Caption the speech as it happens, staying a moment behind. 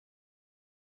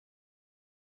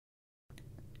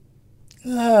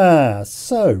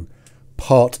So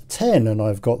part 10, and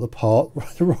I've got the part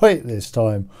right this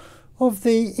time, of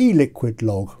the e-liquid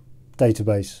log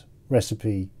database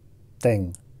recipe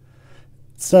thing.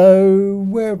 So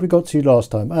where have we got to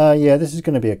last time? Yeah, this is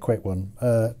going to be a quick one.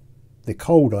 The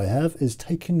cold I have is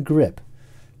taking grip,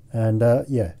 and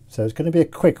yeah, so it's going to be a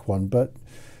quick one, but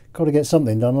got to get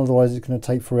something done, otherwise it's going to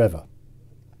take forever.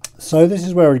 So this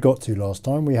is where we got to last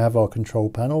time. We have our control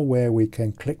panel where we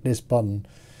can click this button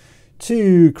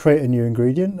to create a new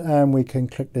ingredient, and we can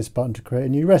click this button to create a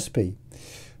new recipe.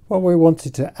 What we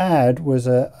wanted to add was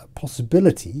a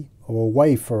possibility or a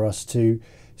way for us to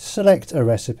select a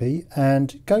recipe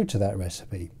and go to that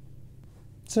recipe.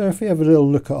 So if we have a little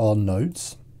look at our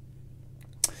notes,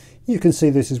 you can see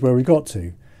this is where we got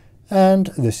to. And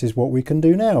this is what we can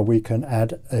do now. We can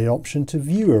add an option to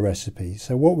view a recipe.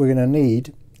 So what we're going to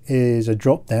need is a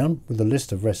drop down with a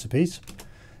list of recipes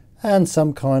and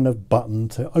some kind of button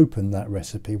to open that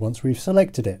recipe once we've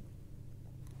selected it.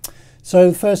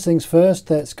 So first things first,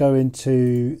 let's go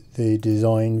into the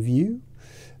design view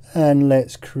and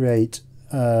let's create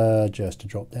just a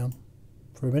drop down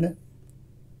for a minute.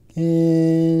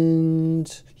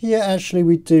 And yeah, actually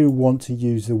we do want to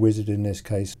use the wizard in this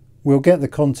case. We'll get the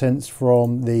contents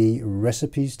from the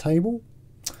recipes table,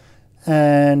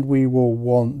 and we will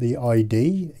want the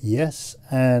ID, yes,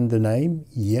 and the name,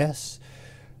 yes.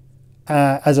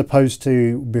 As opposed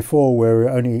to before where we're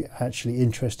only actually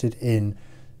interested in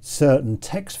certain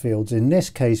text fields. In this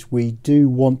case, we do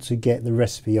want to get the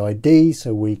recipe ID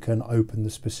so we can open the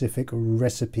specific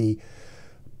recipe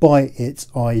by its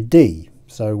ID.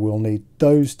 So we'll need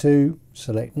those two,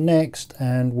 select next,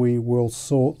 and we will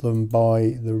sort them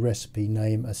by the recipe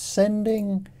name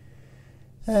ascending.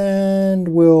 And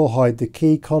we'll hide the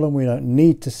key column. We don't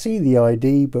need to see the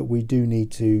ID, but we do need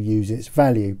to use its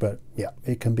value. But yeah,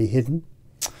 it can be hidden.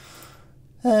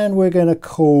 And we're going to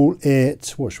call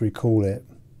it, what should we call it?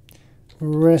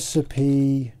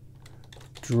 Recipe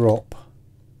drop,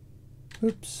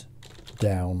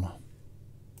 down.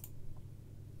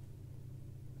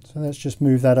 So let's just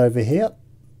move that over here.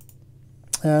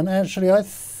 And actually, I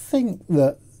think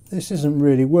that this isn't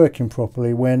really working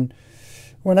properly when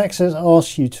Access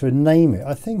asks you to name it.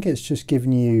 I think it's just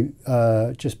giving you,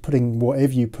 just putting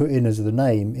whatever you put in as the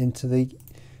name into the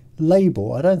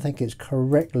label. I don't think it's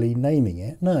correctly naming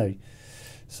it, no.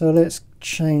 So let's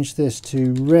change this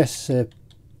to recipe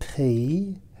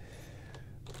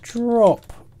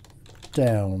drop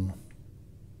down.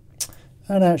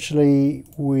 And actually,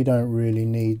 we don't really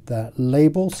need that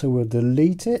label, so we'll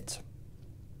delete it.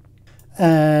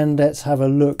 And let's have a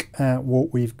look at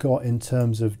what we've got in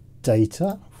terms of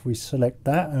data. If we select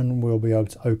that, and we'll be able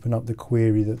to open up the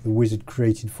query that the wizard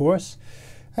created for us.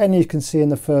 And you can see in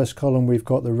the first column we've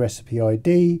got the recipe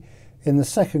ID. In the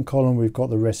second column we've got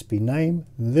the recipe name.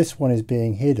 This one is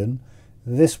being hidden.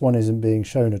 This one isn't being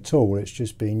shown at all. It's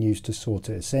just being used to sort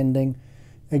it ascending.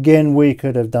 Again, we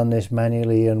could have done this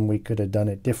manually and we could have done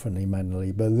it differently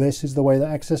manually, but this is the way that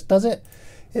Access does it.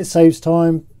 It saves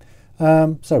time,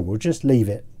 so we'll just leave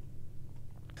it.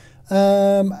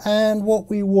 And what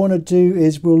we want to do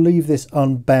is we'll leave this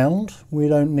unbound. We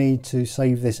don't need to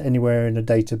save this anywhere in the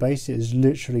database. It is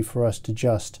literally for us to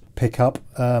just pick up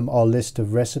our list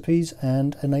of recipes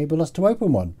and enable us to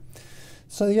open one.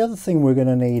 So the other thing we're going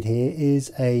to need here is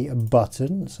a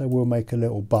button. So we'll make a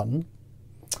little button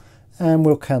and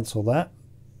we'll cancel that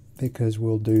because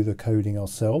we'll do the coding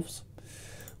ourselves.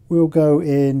 We'll go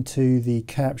into the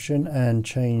caption and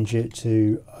change it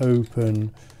to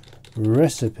open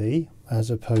recipe as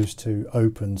opposed to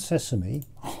open sesame.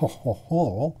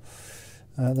 That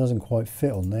doesn't quite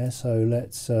fit on there, so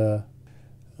let's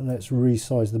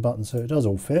resize the button so it does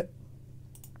all fit.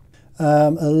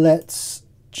 Let's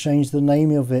change the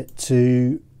name of it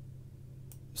to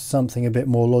something a bit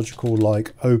more logical,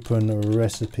 like open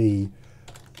recipe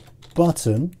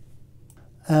button.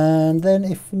 And then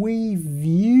if we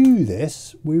view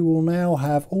this, we will now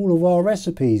have all of our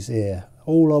recipes here.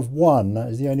 All of one, that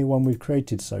is the only one we've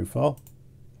created so far.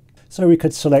 So we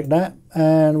could select that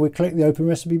and we click the open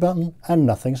recipe button and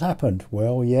nothing's happened.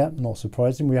 Well, yeah, not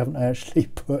surprising. We haven't actually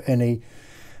put any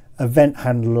event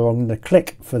handler on the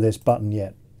click for this button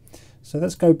yet. So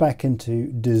let's go back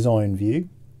into design view,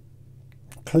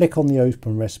 click on the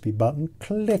open recipe button,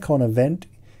 click on event,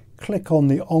 click on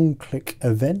the on click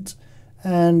event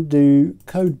and do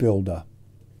code builder.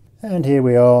 And here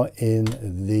we are in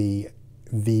the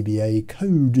VBA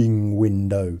coding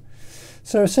window.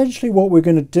 So essentially what we're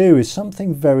going to do is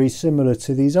something very similar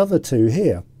to these other two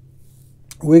here.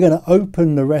 We're going to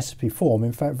open the recipe form,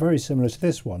 in fact very similar to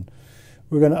this one.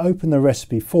 We're going to open the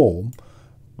recipe form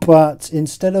But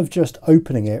instead of just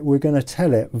opening it, we're going to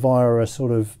tell it via a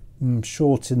sort of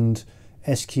shortened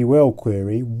SQL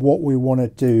query what we want to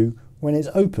do when it's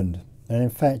opened. And in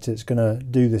fact, it's going to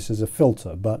do this as a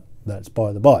filter, but that's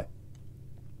by the by.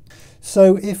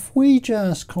 So if we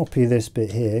just copy this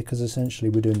bit here, because essentially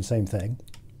we're doing the same thing,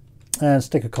 and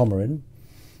stick a comma in,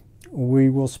 we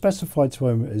will specify to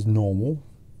home as normal,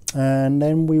 and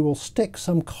then we will stick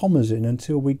some commas in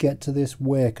until we get to this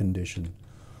where condition,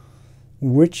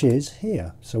 which is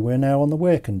here. So we're now on the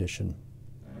where condition.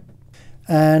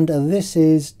 And this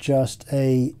is just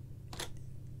a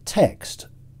text.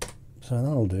 So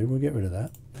that'll do, we'll get rid of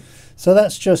that. So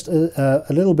that's just a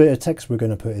little bit of text we're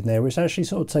going to put in there, which actually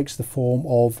sort of takes the form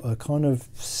of a kind of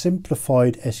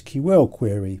simplified SQL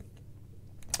query.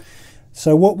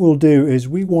 So what we'll do is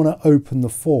we want to open the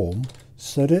form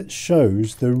so that it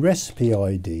shows the recipe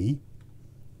ID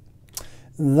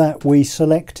that we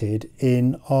selected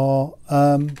in our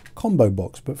combo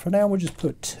box. But for now we'll just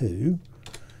put 2.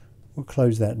 We'll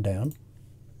close that down.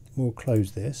 We'll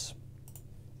close this.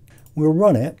 We'll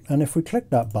run it, and if we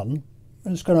click that button,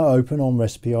 it's going to open on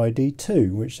recipe ID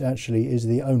 2, which actually is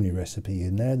the only recipe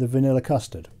in there, the vanilla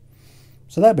custard.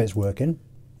 So that bit's working,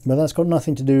 but that's got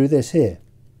nothing to do with this here.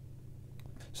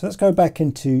 So let's go back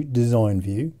into design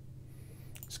view.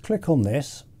 Let's click on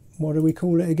this. What do we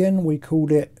call it again? We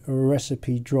called it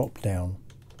recipe dropdown.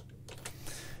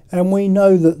 And we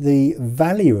know that the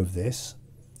value of this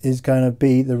is going to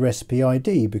be the recipe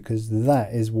ID, because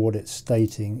that is what it's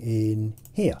stating in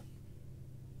here.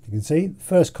 You can see the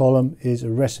first column is a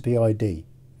recipe ID,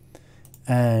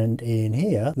 and in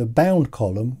here the bound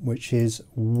column, which is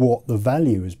what the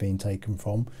value has been taken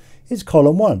from, is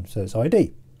column 1, so it's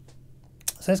ID.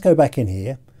 So let's go back in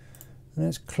here, and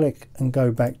let's click and go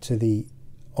back to the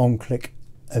on-click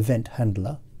event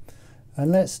handler, and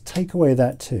let's take away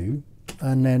that 2,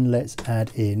 and then let's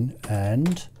add in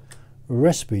and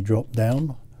recipe drop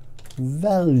down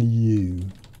value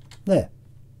there.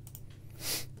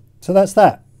 So that's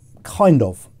that. Kind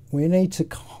of. We need to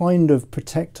kind of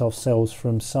protect ourselves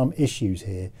from some issues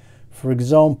here. For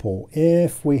example,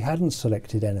 if we hadn't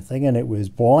selected anything and it was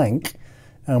blank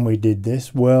and we did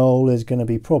this, well, there's going to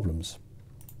be problems.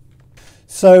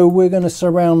 So we're going to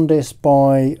surround this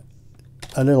by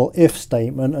a little if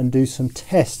statement and do some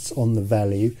tests on the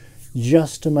value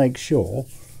just to make sure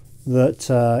that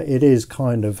it is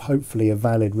kind of hopefully a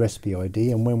valid recipe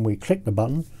ID, and when we click the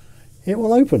button it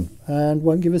will open and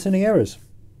won't give us any errors.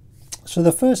 So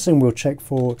the first thing we'll check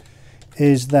for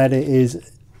is that it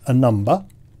is a number.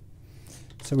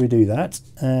 So we do that,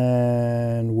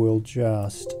 and we'll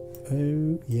just,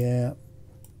 oh yeah,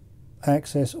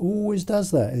 Access always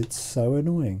does that. It's so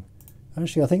annoying.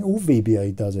 Actually, I think all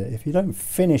VBA does it. If you don't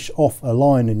finish off a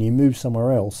line and you move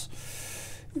somewhere else,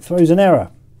 it throws an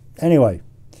error. Anyway,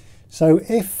 so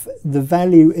if the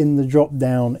value in the drop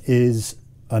down is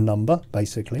a number,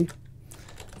 basically,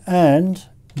 and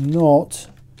not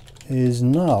is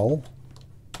null,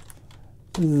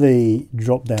 the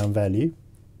drop down value,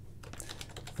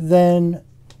 then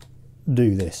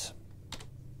do this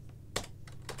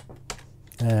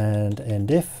and end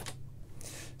if.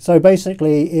 So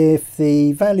basically, if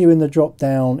the value in the drop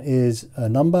down is a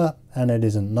number and it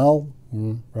isn't null,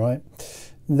 right,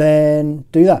 then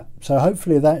do that. So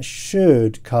hopefully that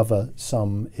should cover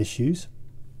some issues.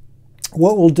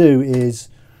 What we'll do is,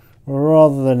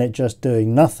 rather than it just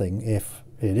doing nothing if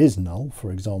it is null,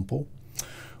 for example,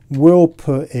 we'll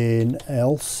put in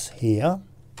else here,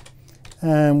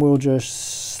 and we'll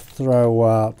just throw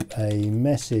up a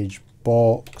message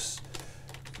box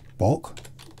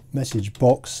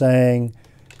saying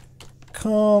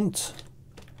can't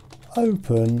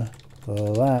open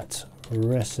that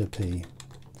recipe.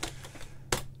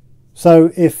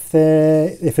 So if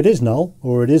it is null,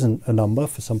 or it isn't a number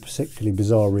for some particularly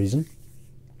bizarre reason,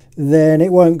 then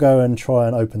it won't go and try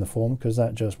and open the form, because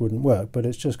that just wouldn't work. But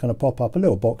it's just going to pop up a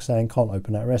little box saying can't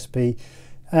open that recipe,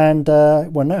 and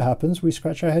when that happens we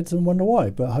scratch our heads and wonder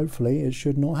why, but hopefully it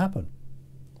should not happen.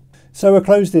 So we'll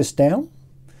close this down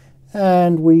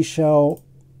and we shall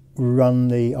run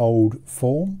the old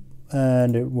form,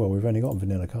 and well, we've only got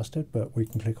vanilla custard, but we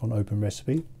can click on open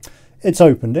recipe. It's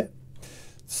opened it.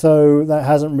 So that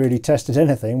hasn't really tested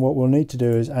anything. What we'll need to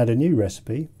do is add a new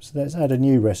recipe. So let's add a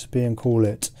new recipe and call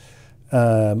it,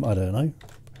 I don't know,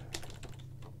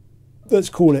 let's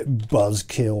call it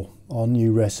Buzzkill, our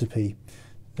new recipe.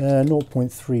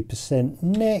 0.3%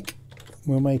 nick.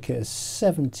 We'll make it a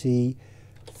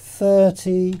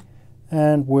 70/30,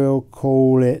 and we'll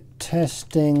call it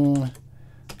testing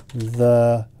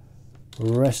the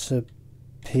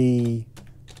recipe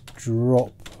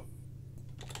drop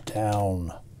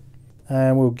down.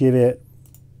 and we'll give it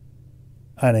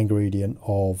an ingredient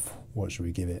of, what should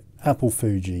we give it? Apple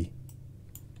Fuji.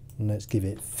 And let's give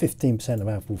it 15% of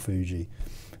apple Fuji.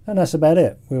 And that's about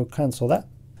it. We'll cancel that.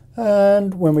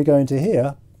 And when we go into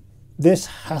here, this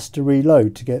has to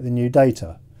reload to get the new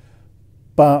data.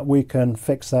 But we can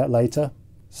fix that later.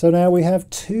 So now we have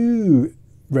two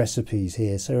recipes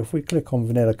here. So if we click on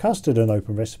vanilla custard and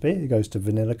open recipe, it goes to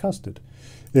vanilla custard.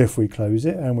 If we close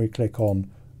it and we click on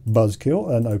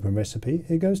buzzkill and open recipe,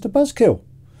 it goes to buzzkill.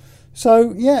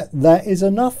 So yeah, that is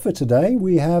enough for today.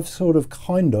 We have sort of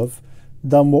kind of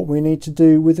done what we need to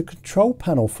do with the control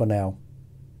panel for now.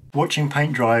 Watching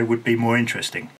paint dry would be more interesting.